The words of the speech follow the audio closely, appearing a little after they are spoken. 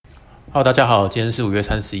Hello，大家好，今天是5月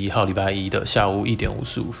31号，礼拜一的下午1点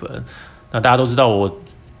55分。那大家都知道我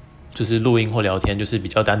就是录音或聊天，就是比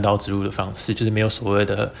较单刀直入的方式，就是没有所谓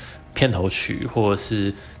的片头曲或者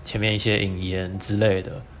是前面一些引言之类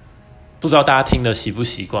的。不知道大家听得习不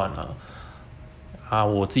习惯啊？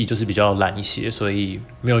我自己就是比较懒一些，所以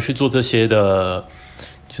没有去做这些的，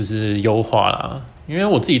就是优化啦。因为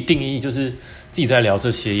我自己定义就是自己在聊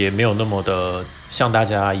这些，也没有那么的像大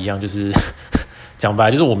家一样，就是讲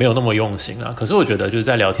白就是我没有那么用心啦。可是我觉得就是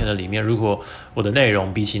在聊天的里面，如果我的内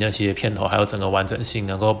容比起那些片头还有整个完整性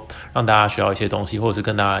能够让大家学到一些东西，或者是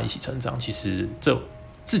跟大家一起成长，其实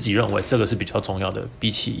自己认为这个是比较重要的，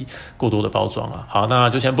比起过多的包装啊。好，那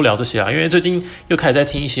就先不聊这些啦，因为最近又开始在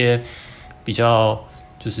听一些比较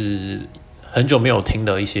就是很久没有听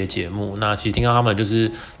的一些节目。那其实听到他们就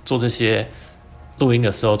是做这些录音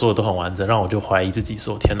的时候做的都很完整，让我就怀疑自己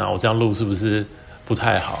说：天哪，我这样录是不是不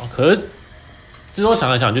太好？可是之后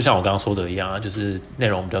想一想，就像我刚刚说的一样啊，就是内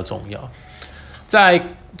容比较重要。在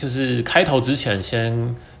就是开头之前，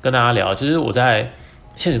先跟大家聊，就是我在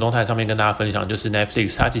现实动态上面跟大家分享，就是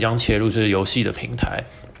Netflix 它即将切入就是游戏的平台。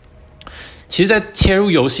其实，在切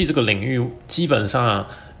入游戏这个领域，基本上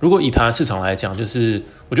如果以台湾市场来讲，就是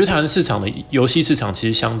我觉得台湾市场的游戏市场其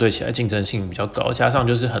实相对起来竞争性比较高，加上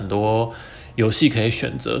就是很多游戏可以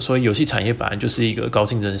选择，所以游戏产业本来就是一个高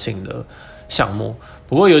竞争性的项目。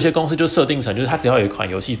不过有一些公司就设定成，就是它只要有一款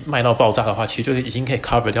游戏卖到爆炸的话，其实就已经可以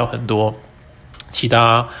cover 掉很多其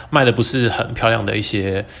他卖的不是很漂亮的一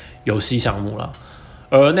些游戏项目了。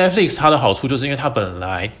而 Netflix 它的好处就是因为它本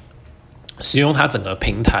来使用它整个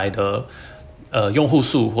平台的用户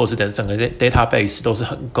数或是整个 database 都是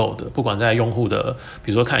很够的，不管在用户的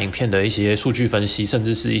比如说看影片的一些数据分析，甚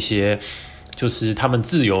至是一些就是他们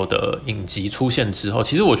自由的影集出现之后，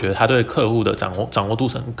其实我觉得他对客户的掌握度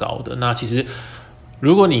是很高的。那其实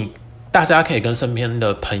如果大家可以跟身边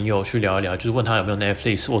的朋友去聊一聊，就是问他有没有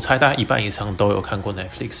Netflix， 我猜大概一半以上都有看过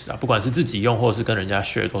Netflix 啊，不管是自己用或者是跟人家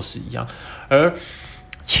share 都是一样。而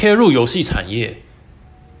切入游戏产业，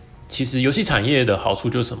其实游戏产业的好处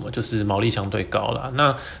就是什么？就是毛利相对高啦。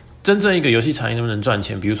那真正一个游戏产业能不能赚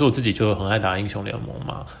钱？比如说我自己就很爱打英雄联盟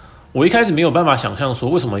嘛，我一开始没有办法想象说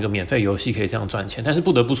为什么一个免费游戏可以这样赚钱，但是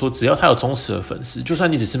不得不说，只要他有忠实的粉丝，就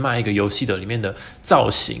算你只是卖一个游戏的里面的造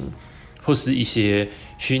型或是一些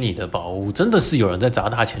虚拟的宝物，真的是有人在砸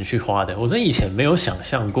大钱去花的。我真的以前没有想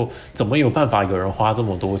象过怎么有办法有人花这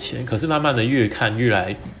么多钱，可是慢慢的越看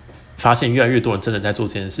发现越来越多人真的在做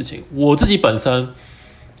这件事情。我自己本身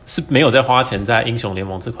是没有在花钱在英雄联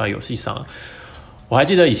盟这块游戏上。我还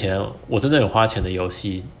记得以前我真的有花钱的游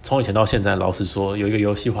戏，从以前到现在，老实说，有一个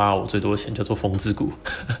游戏花我最多钱叫做《风之谷》。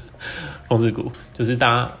风之谷就是大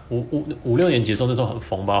家五六年级的时候，那时候很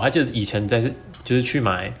疯吧。我还记得以前就是去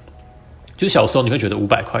买，就是小时候你会觉得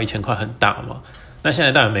500块、1000块很大嘛。那现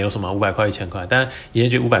在当然没有什么500块、1000块，但以前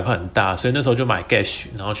觉得500块很大，所以那时候就买 Gash，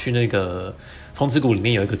 然后去那个风之谷里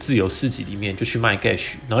面有一个自由市集里面就去卖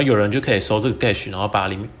Gash， 然后有人就可以收这个 Gash， 然后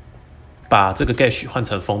把这个 Gash 换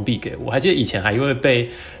成封闭给我。还记得以前还因为被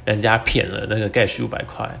人家骗了那个 Gash 500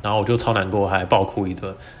块，然后我就超难过，还爆哭一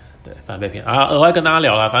顿。对，反正被骗啊。额外跟大家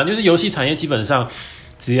聊啦，反正就是游戏产业基本上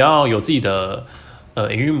只要有自己的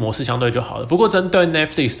营运模式相对就好了。不过针对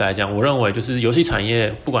Netflix 来讲，我认为就是游戏产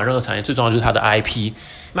业不管任何产业，最重要就是它的 IP。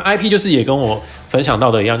那 IP 就是也跟我分享到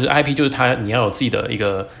的一样，就是 IP 就是你要有自己的一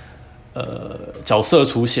个角色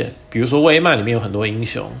出现。比如说威漫里面有很多英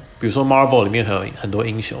雄，比如说 Marvel 里面有很多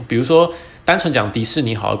英雄，比如说单纯讲迪士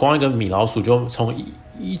尼好了，光一个米老鼠就从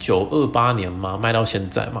1928年嘛卖到现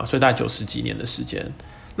在嘛，所以大概90几年的时间。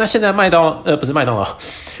那现在不是麦当劳，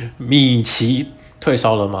米奇退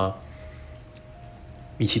烧了吗？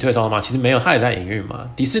米奇退烧了吗？其实没有，他也在营运嘛。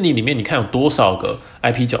迪士尼里面你看有多少个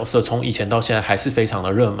IP 角色，从以前到现在还是非常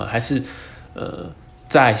的热门，还是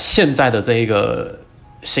在现在的这一个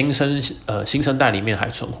新生代里面还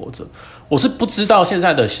存活着。我是不知道现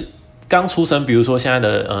在的刚出生，比如说现在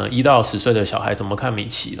的1到10岁的小孩怎么看米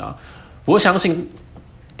奇啦。不过相信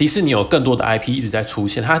迪士尼有更多的 IP 一直在出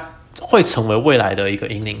现，它会成为未来的一个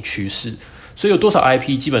引领趋势。所以有多少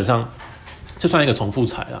IP 基本上这算一个重复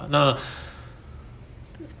财啦。那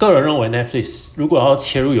个人认为 Netflix 如果要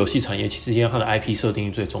切入游戏产业，其实因为它的 IP 设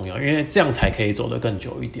定最重要，因为这样才可以走得更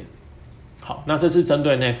久一点。好，那这是针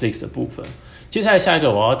对 Netflix 的部分。接下来下一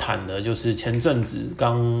个我要谈的就是前阵子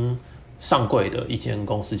刚上柜的一间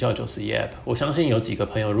公司叫91 App。我相信有几个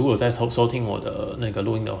朋友如果在收听我的那个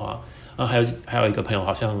录音的话，还有一个朋友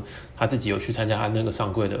好像他自己有去参加他那个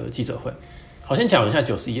上柜的记者会。好，先讲一下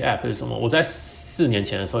91 App 是什么。我在4年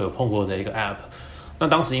前的时候有碰过这一个 App。那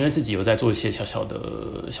当时因为自己有在做一些小小的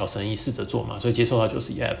小生意试着做嘛，所以接受到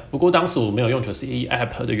91 App。不过当时我没有用91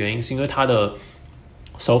 App 的原因是因为它的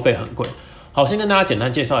收费很贵。好，先跟大家简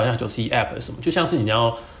单介绍一下91 App 是什么。就像是你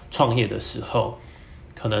要创业的时候，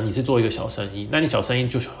可能你是做一个小生意，那你小生意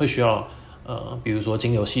就会需要比如说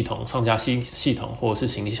金流系统、上架系统，或者是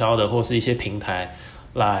行销的，或者是一些平台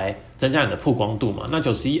来增加你的曝光度嘛。那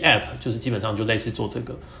91 App 就是基本上就类似做这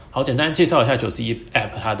个。好，简单介绍一下91 App，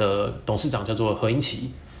 它的董事长叫做何英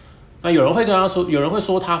奇。那有人会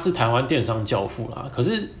说他是台湾电商教父啦，可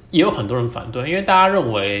是也有很多人反对，因为大家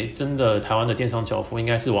认为真的台湾的电商教父应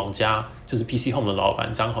该是网家，就是 PC Home 的老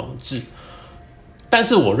板张宏志。但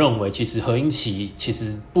是我认为其实何英奇其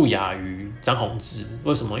实不亚于张宏志，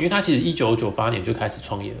为什么？因为他其实1998年就开始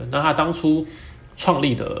创业了，那他当初创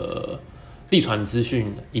立的力传资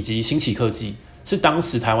讯以及新奇科技是当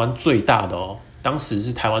时台湾最大的当时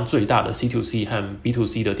是台湾最大的 C2C 和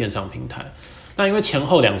B2C 的电商平台。那因为前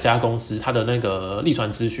后两家公司，它的那个力传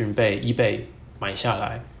资讯被 eBay 买下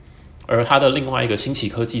来，而它的另外一个新奇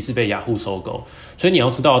科技是被雅虎收购，所以你要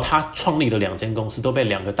知道，他创立的两间公司都被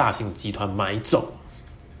两个大型集团买走，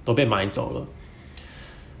都被买走了。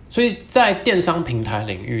所以在电商平台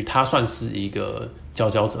领域，他算是一个佼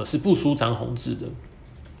佼者，是不输张宏志的。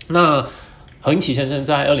那何英奇先生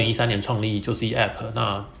在2013年创立91 App，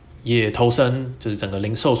 那也投身就是整个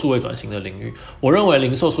零售数位转型的领域。我认为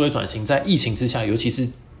零售数位转型在疫情之下，尤其是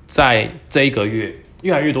在这一个月，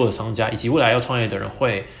越来越多的商家以及未来要创业的人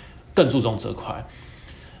会更注重这块，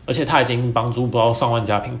而且他已经帮助不到上万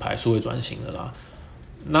家品牌数位转型了啦。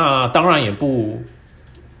那当然也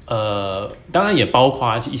包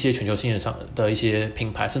括一些全球性的一些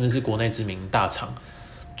品牌，甚至是国内知名大厂。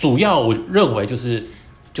主要我认为就是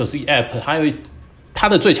91 App， 它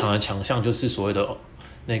的最强的强项就是所谓的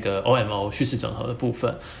那个 OMO 虚实整合的部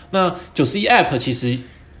分。那91 App 其实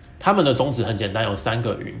他们的宗旨很简单，有3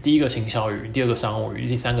个云：第一个行销云，第二个商务云，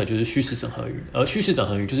第三个就是虚实整合云。而虚实整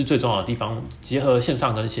合云就是最重要的地方，结合线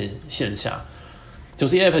上跟线下。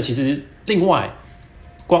91 App 其实另外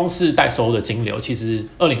光是代收的金流，其实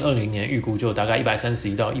2020年预估就大概130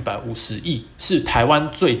亿到150亿，是台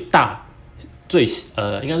湾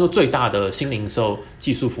应该说最大的新零售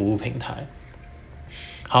技术服务平台。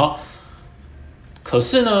好。可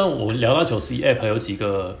是呢，我聊到91 App 有几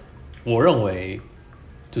个我认为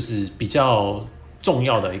就是比较重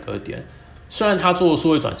要的一个点。虽然它做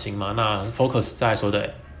数位转型嘛，那 focus 在说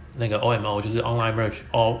的那个 OMO 就是 Online Merge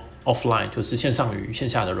Offline， 就是线上与线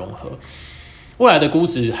下的融合。未来的估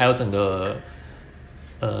值还有整个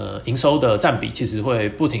营收的占比，其实会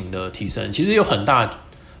不停的提升，其实有很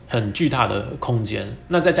巨大的空间。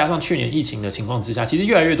那再加上去年疫情的情况之下，其实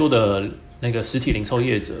越来越多的那个实体零售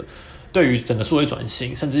业者对于整个数位转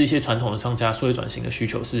型，甚至一些传统的商家数位转型的需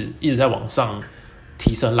求是一直在往上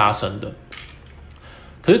提升拉升的。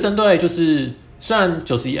可是针对就是虽然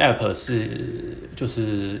91 App 是就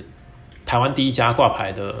是台湾第一家挂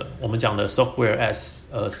牌的我们讲的 Software as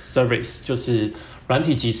a Service， 就是软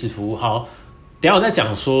体即时服务。好，等一下我再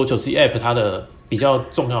讲说91 App 它的比较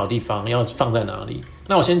重要的地方要放在哪里。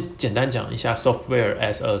那我先简单讲一下 Software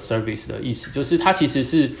as a Service 的意思，就是它其实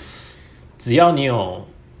是只要你有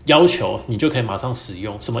要求你就可以马上使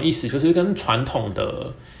用。什么意思？就是跟传统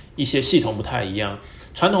的一些系统不太一样，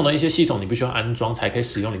传统的一些系统你必须要安装才可以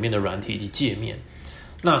使用里面的软体以及界面，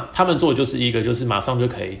那他们做的就是一个就是马上就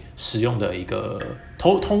可以使用的一个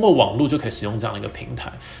通过网络就可以使用这样的一个平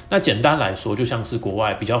台。那简单来说就像是国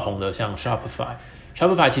外比较红的像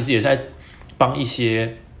Shopify 其实也在帮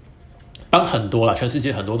很多啦，全世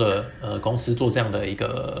界很多的公司做这样的一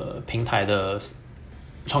个平台的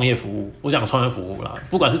创业服务。我讲创业服务啦，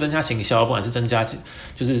不管是增加行销，不管是增加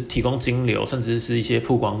就是提供金流，甚至是一些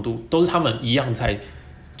曝光度，都是他们一样在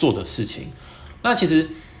做的事情。那其实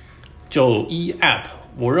91 App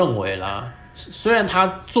我认为啦，虽然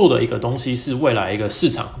他做的一个东西是未来一个市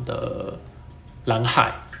场的蓝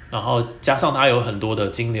海，然后加上它有很多的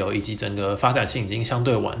金流以及整个发展性已经相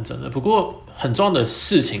对完整了，不过很重要的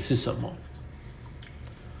事情是什么？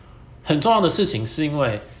很重要的事情是因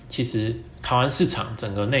为其实台湾市场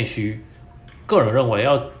整个内需，个人认为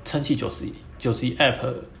要撑起91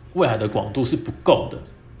 App 未来的广度是不够的，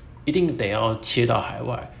一定得要切到海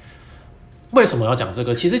外。为什么要讲这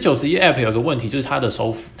个？其实91 App 有一个问题，就是它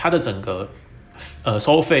的整个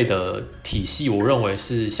收费的体系，我认为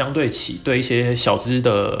是相对起对一些小资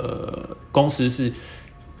的公司是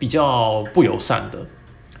比较不友善的。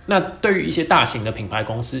那对于一些大型的品牌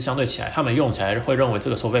公司，相对起来，他们用起来会认为这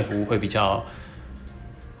个收费服务会比较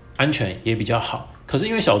安全，也比较好。可是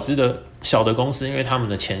因为小的公司，因为他们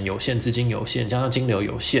的钱有限，资金有限，加上金流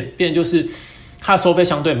有限，变成就是它的收费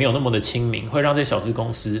相对没有那么的亲民，会让这些小资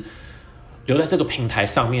公司留在这个平台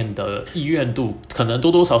上面的意愿度，可能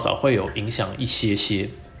多多少少会有影响一些些。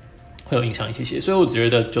所以我觉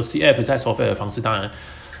得91 App 在收费的方式，当然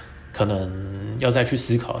可能要再去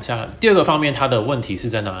思考一下。第二个方面，它的问题是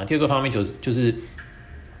在哪？第二个方面就是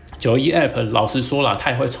91 App， 老实说啦，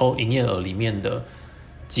它也会抽营业额里面的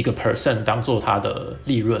几个 percent 当做它的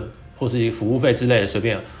利润或是服务费之类的，随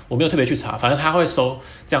便我没有特别去查，反正它会收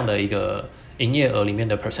这样的一个营业额里面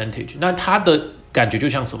的 percentage。那它的感觉就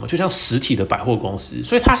像什么？就像实体的百货公司，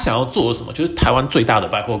所以他想要做的什么？就是台湾最大的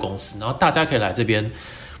百货公司，然后大家可以来这边，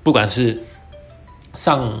不管是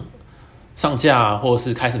上架或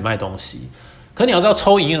是开始卖东西。可你要知道，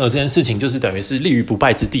抽营业额这件事情，就是等于是立于不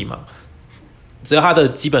败之地嘛。只要他的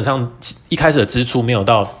基本上一开始的支出没有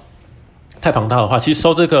到太庞大的话，其实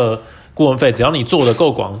收这个顾问费，只要你做的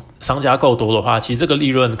够广，商家够多的话，其实这个利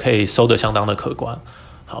润可以收得相当的可观。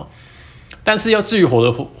好。但是要至于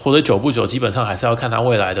活得久不久，基本上还是要看它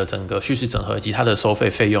未来的整个虚实整合以及它的收费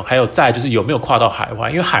费用，还有再来就是有没有跨到海外，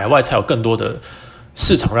因为海外才有更多的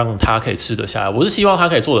市场让它可以吃得下来。我是希望它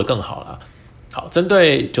可以做得更好啦。好，针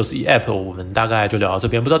对91 App 我们大概就聊到这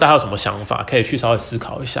边，不知道大家有什么想法，可以去稍微思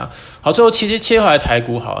考一下。好，最后切回来台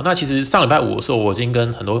股好了，那其实上礼拜五的时候，我已经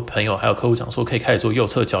跟很多朋友还有客户讲说，可以开始做右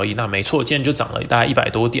侧交易。那没错，今天就涨了大概100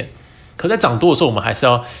多点，可在涨多的时候，我们还是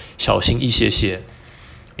要小心一些。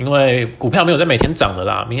因为股票没有在每天涨的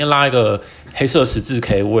啦，明天拉一个黑色十字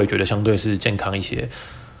K， 我也觉得相对是健康一些。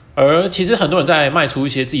而其实很多人在卖出一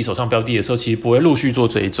些自己手上标的的时候，其实不会陆续做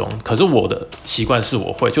追踪。可是我的习惯是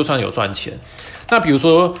我会，就算有赚钱。那比如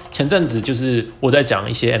说前阵子就是我在讲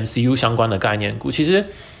一些 MCU 相关的概念股，其实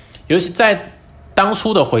尤其在当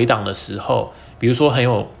初的回档的时候，比如说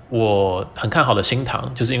我很看好的新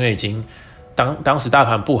唐，就是因为已经当时大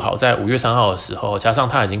盘不好，在5月3号的时候，加上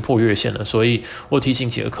它已经破月线了，所以我提醒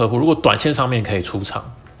几个客户，如果短线上面可以出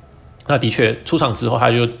场，那的确出场之后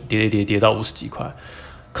它就跌到50几块。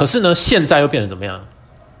可是呢，现在又变成怎么样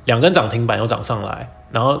？2根涨停板又涨上来，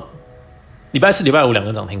然后礼拜四、礼拜五2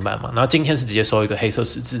根涨停板嘛，然后今天是直接收一个黑色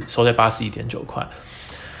十字，收在81.9块。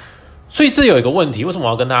所以这有一个问题，为什么我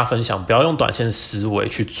要跟大家分享？不要用短线思维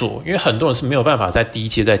去做，因为很多人是没有办法在低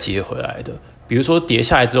阶再接回来的。比如说跌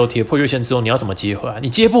下来之后，跌破月线之后，你要怎么接回来？你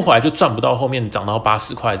接不回来，就赚不到后面涨到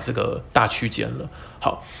80块这个大区间了。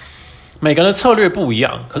好，每个人的策略不一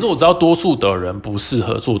样，可是我知道多数的人不适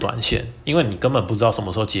合做短线，因为你根本不知道什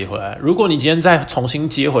么时候接回来。如果你今天再重新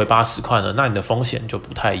接回80块呢，那你的风险就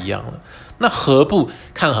不太一样了。那何不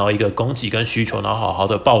看好一个供给跟需求，然后好好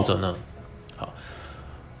的抱着呢？好，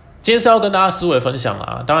今天是要跟大家思维分享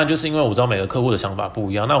啦。当然就是因为我知道每个客户的想法不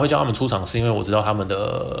一样，那我会叫他们出场，是因为我知道他们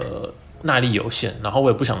的耐力有限，然后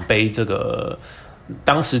我也不想背这个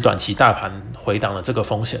当时短期大盘回档的这个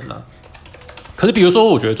风险啦。可是比如说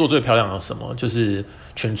我觉得做最漂亮的什么，就是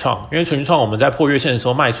群创，因为群创我们在破月线的时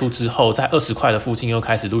候卖出之后，在20块的附近又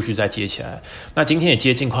开始陆续再接起来，那今天也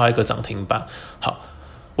接近快一个涨停板。好，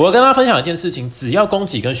我要跟大家分享一件事情，只要供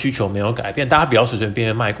给跟需求没有改变，大家不要随随便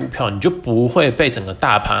便卖股票，你就不会被整个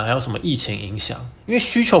大盘还有什么疫情影响，因为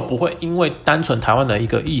需求不会因为单纯台湾的一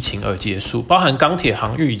个疫情而结束，包含钢铁、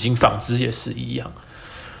航运以及纺织也是一样。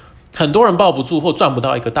很多人抱不住或赚不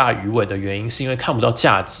到一个大鱼尾的原因，是因为看不到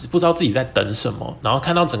价值，不知道自己在等什么，然后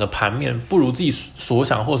看到整个盘面不如自己所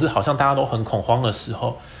想，或者是好像大家都很恐慌的时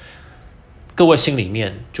候，各位心里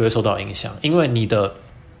面就会受到影响，因为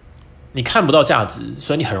你看不到价值，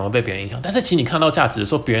所以你很容易被别人影响。但是其实你看到价值的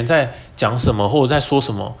时候，别人在讲什么或者在说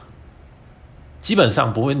什么，基本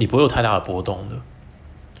上你不会有太大的波动的。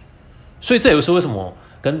所以这也是为什么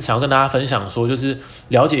想要跟大家分享说，就是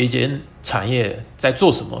了解一间产业在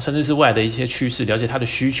做什么，甚至是未来的一些趋势，了解它的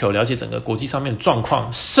需求，了解整个国际上面的状况，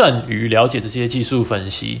胜于了解这些技术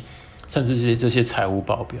分析，甚至是这些财务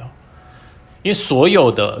报表。因为所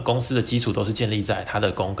有的公司的基础都是建立在它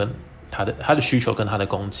的供跟它的需求跟它的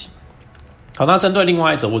供给。好，那针对另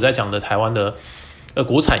外一则我在讲的台湾的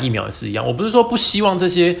国产疫苗也是一样，我不是说不希望这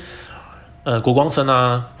些国光生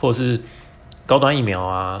啊，或者是高端疫苗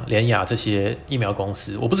啊、联亚这些疫苗公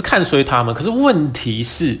司，我不是看衰他们，可是问题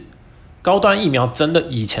是高端疫苗真的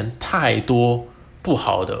以前太多不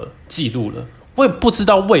好的记录了，我也不知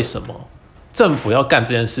道为什么政府要干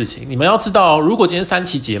这件事情。你们要知道，如果今天3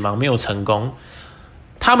期解盲没有成功，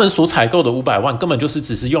他们所采购的500万根本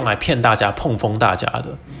只是用来骗大家、碰风大家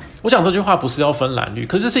的。我讲这句话不是要分蓝绿，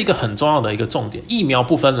可是这是一个很重要的一个重点，疫苗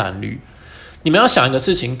不分蓝绿。你们要想一个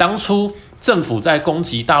事情，当初政府在攻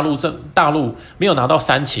击大陆没有拿到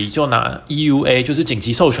3期就拿 EUA 就是紧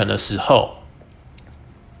急授权的时候，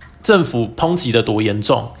政府抨击的多严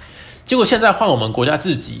重，结果现在换我们国家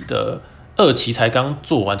自己的2期才刚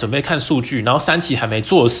做完，准备看数据，然后3期还没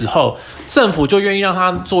做的时候，政府就愿意让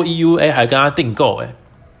他做 EUA， 还跟他订购，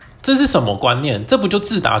这是什么观念？这不就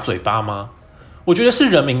自打嘴巴吗？我觉得是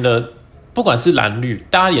人民的，不管是蓝绿，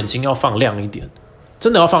大家眼睛要放亮一点，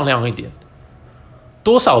真的要放亮一点。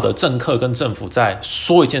多少的政客跟政府在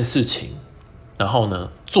说一件事情，然后呢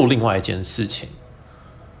做另外一件事情。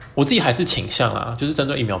我自己还是倾向啊，就是针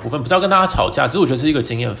对疫苗部分，不是要跟大家吵架，只是我觉得是一个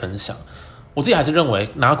经验分享。我自己还是认为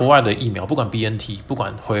拿国外的疫苗，不管 BNT， 不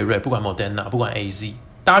管辉瑞，不管 Moderna， 不管 AZ，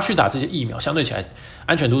 大家去打这些疫苗，相对起来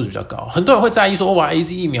安全度是比较高。很多人会在意说，哇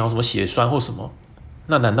AZ 疫苗什么血栓或什么，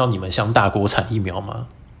那难道你们像大国产疫苗吗？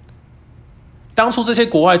当初这些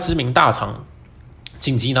国外知名大厂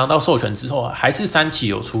紧急拿到授权之后，还是3期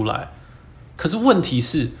有出来。可是问题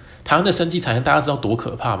是，台湾的生技产业大家知道多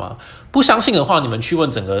可怕吗？不相信的话，你们去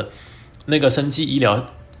问整个那个生技医疗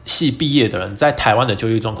系毕业的人，在台湾的就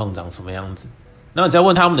业状况长什么样子？然后你再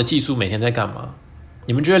问他们的技术每天在干嘛，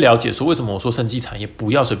你们就会了解说，为什么我说生技产业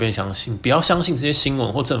不要随便相信，不要相信这些新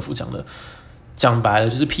闻或政府讲的，讲白了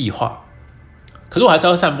就是屁话。可是我还是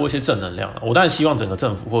要散播一些正能量。我当然希望整个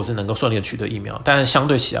政府或者是能够顺利的取得疫苗，但是相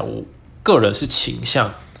对起来，我个人是倾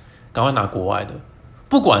向赶快拿国外的。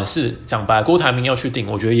不管是讲白，郭台铭要去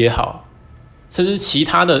订，我觉得也好，甚至其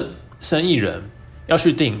他的生意人要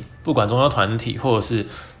去订，不管中央团体或者是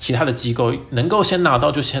其他的机构，能够先拿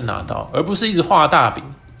到就先拿到，而不是一直画大饼，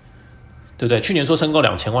对不对？去年说申购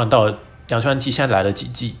2000万，到了2000万剂，现在来了几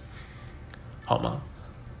剂，好吗？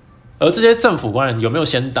而这些政府官员有没有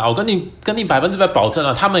先打？我跟你100%保证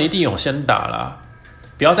了，他们一定有先打啦，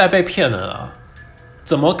不要再被骗了啦！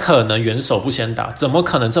怎么可能元首不先打？怎么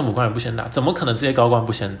可能政府官员不先打？怎么可能这些高官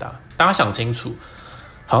不先打？大家想清楚。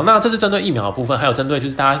好，那这是针对疫苗的部分，还有针对就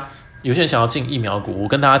是大家有些人想要进疫苗股，我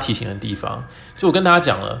跟大家提醒的地方，就我跟大家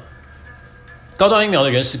讲了，高端疫苗的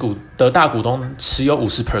原始股的大股东持有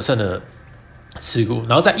 50% 的持股，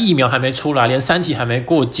然后在疫苗还没出来，连3期还没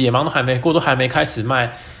过，解盲都还没过，都还没开始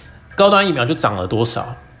卖，高端疫苗就涨了多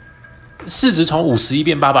少？市值从50亿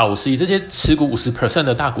变850亿，这些持股 50%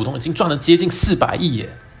 的大股东已经赚了接近400亿耶。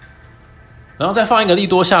然后再放一个利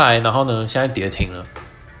多下来，然后呢，现在跌停了。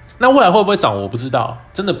那未来会不会涨？我不知道，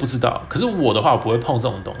真的不知道。可是我的话，我不会碰这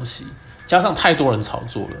种东西，加上太多人炒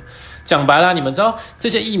作了。讲白了，你们知道这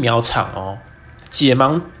些疫苗厂哦，解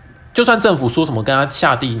盲，就算政府说什么跟他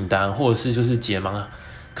下订单，或者是就是解盲，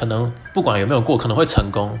可能不管有没有过，可能会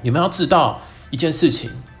成功。你们要知道一件事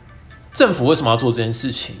情，政府为什么要做这件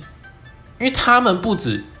事情？因为他们不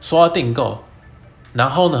止说要订购，然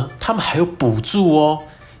后呢，他们还有补助哦。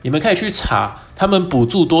你们可以去查他们补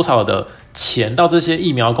助多少的钱到这些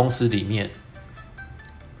疫苗公司里面。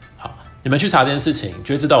好，你们去查这件事情，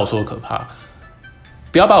就会知道我说的可怕。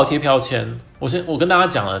不要把我贴标签。我跟大家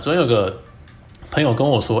讲了，昨天有个朋友跟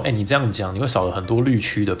我说：“你这样讲，你会少了很多绿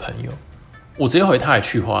区的朋友。”我直接回他一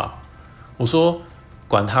句话，我说：“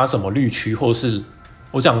管他什么绿区，或是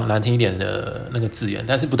我讲难听一点的那个字眼，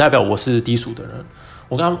但是不代表我是低俗的人。”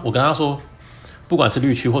我跟他说，不管是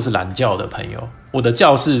绿区或是蓝教的朋友，我的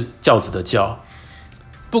教是教子的教，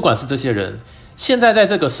不管是这些人，现在在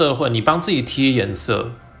这个社会，你帮自己贴颜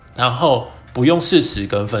色，然后不用事实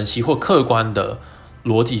跟分析或客观的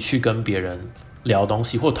逻辑去跟别人聊东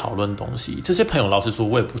西或讨论东西，这些朋友老实说，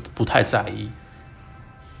我也不太在意，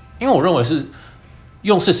因为我认为是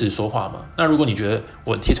用事实说话嘛。那如果你觉得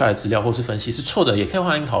我贴出来的资料或是分析是错的，也可以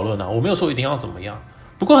欢迎讨论啊。我没有说一定要怎么样。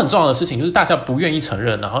不过很重要的事情就是大家不愿意承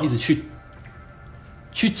认，然后一直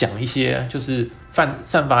去讲一些就是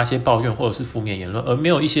散发一些抱怨或者是负面言论，而没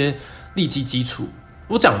有一些立基基础。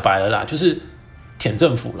我讲白了啦，就是舔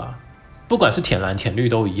政府啦，不管是舔蓝舔绿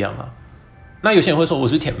都一样啊。那有些人会说我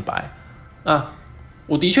是舔白，那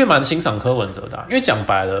我的确蛮欣赏柯文哲的因为讲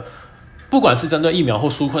白了，不管是针对疫苗或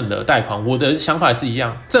纾困的贷款，我的想法是一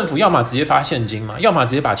样，政府要么直接发现金嘛，要么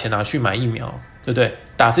直接把钱拿去买疫苗，对不对？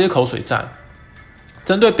打这些口水战。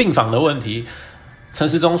针对病房的问题，陈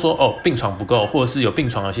时中说病床不够，或者是有病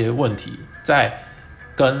床的一些问题，在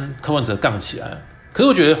跟柯文哲杠起来。可是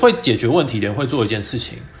我觉得会解决问题的人会做一件事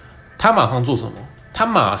情，他马上做什么？他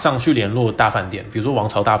马上去联络大饭店，比如说王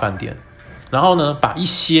朝大饭店，然后呢，把一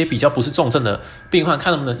些比较不是重症的病患，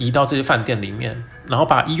看能不能移到这些饭店里面，然后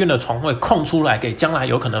把医院的床位空出来，给将来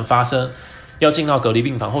有可能发生要进到隔离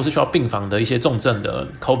病房，或是需要病房的一些重症的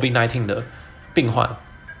COVID-19 的病患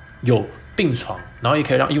有病床，然后也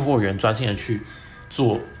可以让医护人员专心的去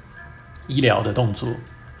做医疗的动作。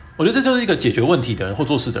我觉得这就是一个解决问题的人或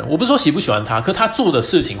做事的人。我不是说喜不喜欢他，可他做的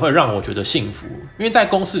事情会让我觉得幸福。因为在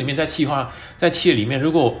公司里面，在企业里面，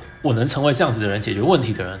如果我能成为这样子的人，解决问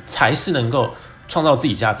题的人，才是能够创造自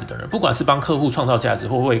己价值的人。不管是帮客户创造价值，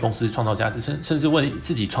或为公司创造价值，甚至为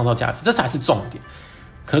自己创造价值，这才是重点。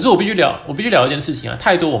可是我必须聊一件事情啊，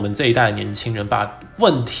太多我们这一代的年轻人把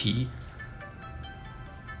问题，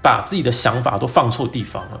把自己的想法都放错地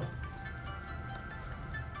方了。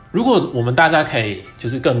如果我们大家可以就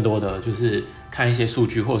是更多的就是看一些数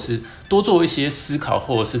据，或者是多做一些思考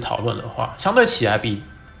或者是讨论的话，相对起来比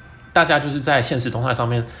大家就是在现实动态上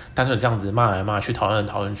面单纯这样子骂来骂去、讨论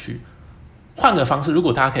来讨论去。换个方式，如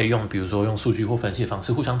果大家可以用，比如说用数据或分析的方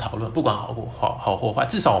式互相讨论，不管好或坏，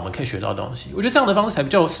至少我们可以学到东西。我觉得这样的方式才比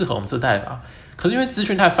较适合我们这代吧。可是因为资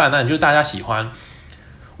讯太泛滥，就是大家喜欢，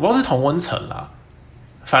我不知道是同温层啦，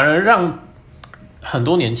反而让很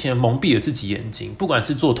多年轻人蒙蔽了自己眼睛。不管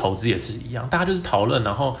是做投资也是一样，大家就是讨论，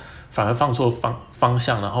然后反而放错方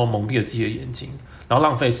向，然后蒙蔽了自己的眼睛，然后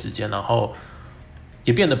浪费时间，然后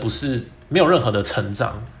也变得不是没有任何的成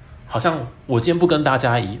长。好像我今天不跟大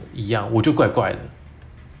家一样，我就怪怪的。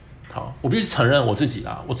好，我必须承认我自己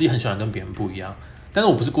啦，我自己很喜欢跟别人不一样，但是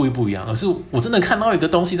我不是故意不一样，而是我真的看到一个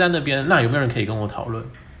东西在那边，那有没有人可以跟我讨论？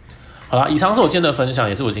好啦，以上是我今天的分享，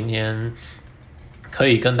也是我今天可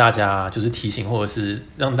以跟大家就是提醒，或者是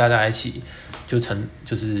让大家一起就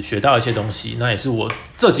是学到一些东西。那也是我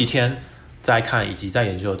这几天在看以及在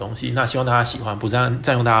研究的东西。那希望大家喜欢，不占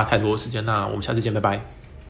用大家太多的时间。那我们下次见，拜拜。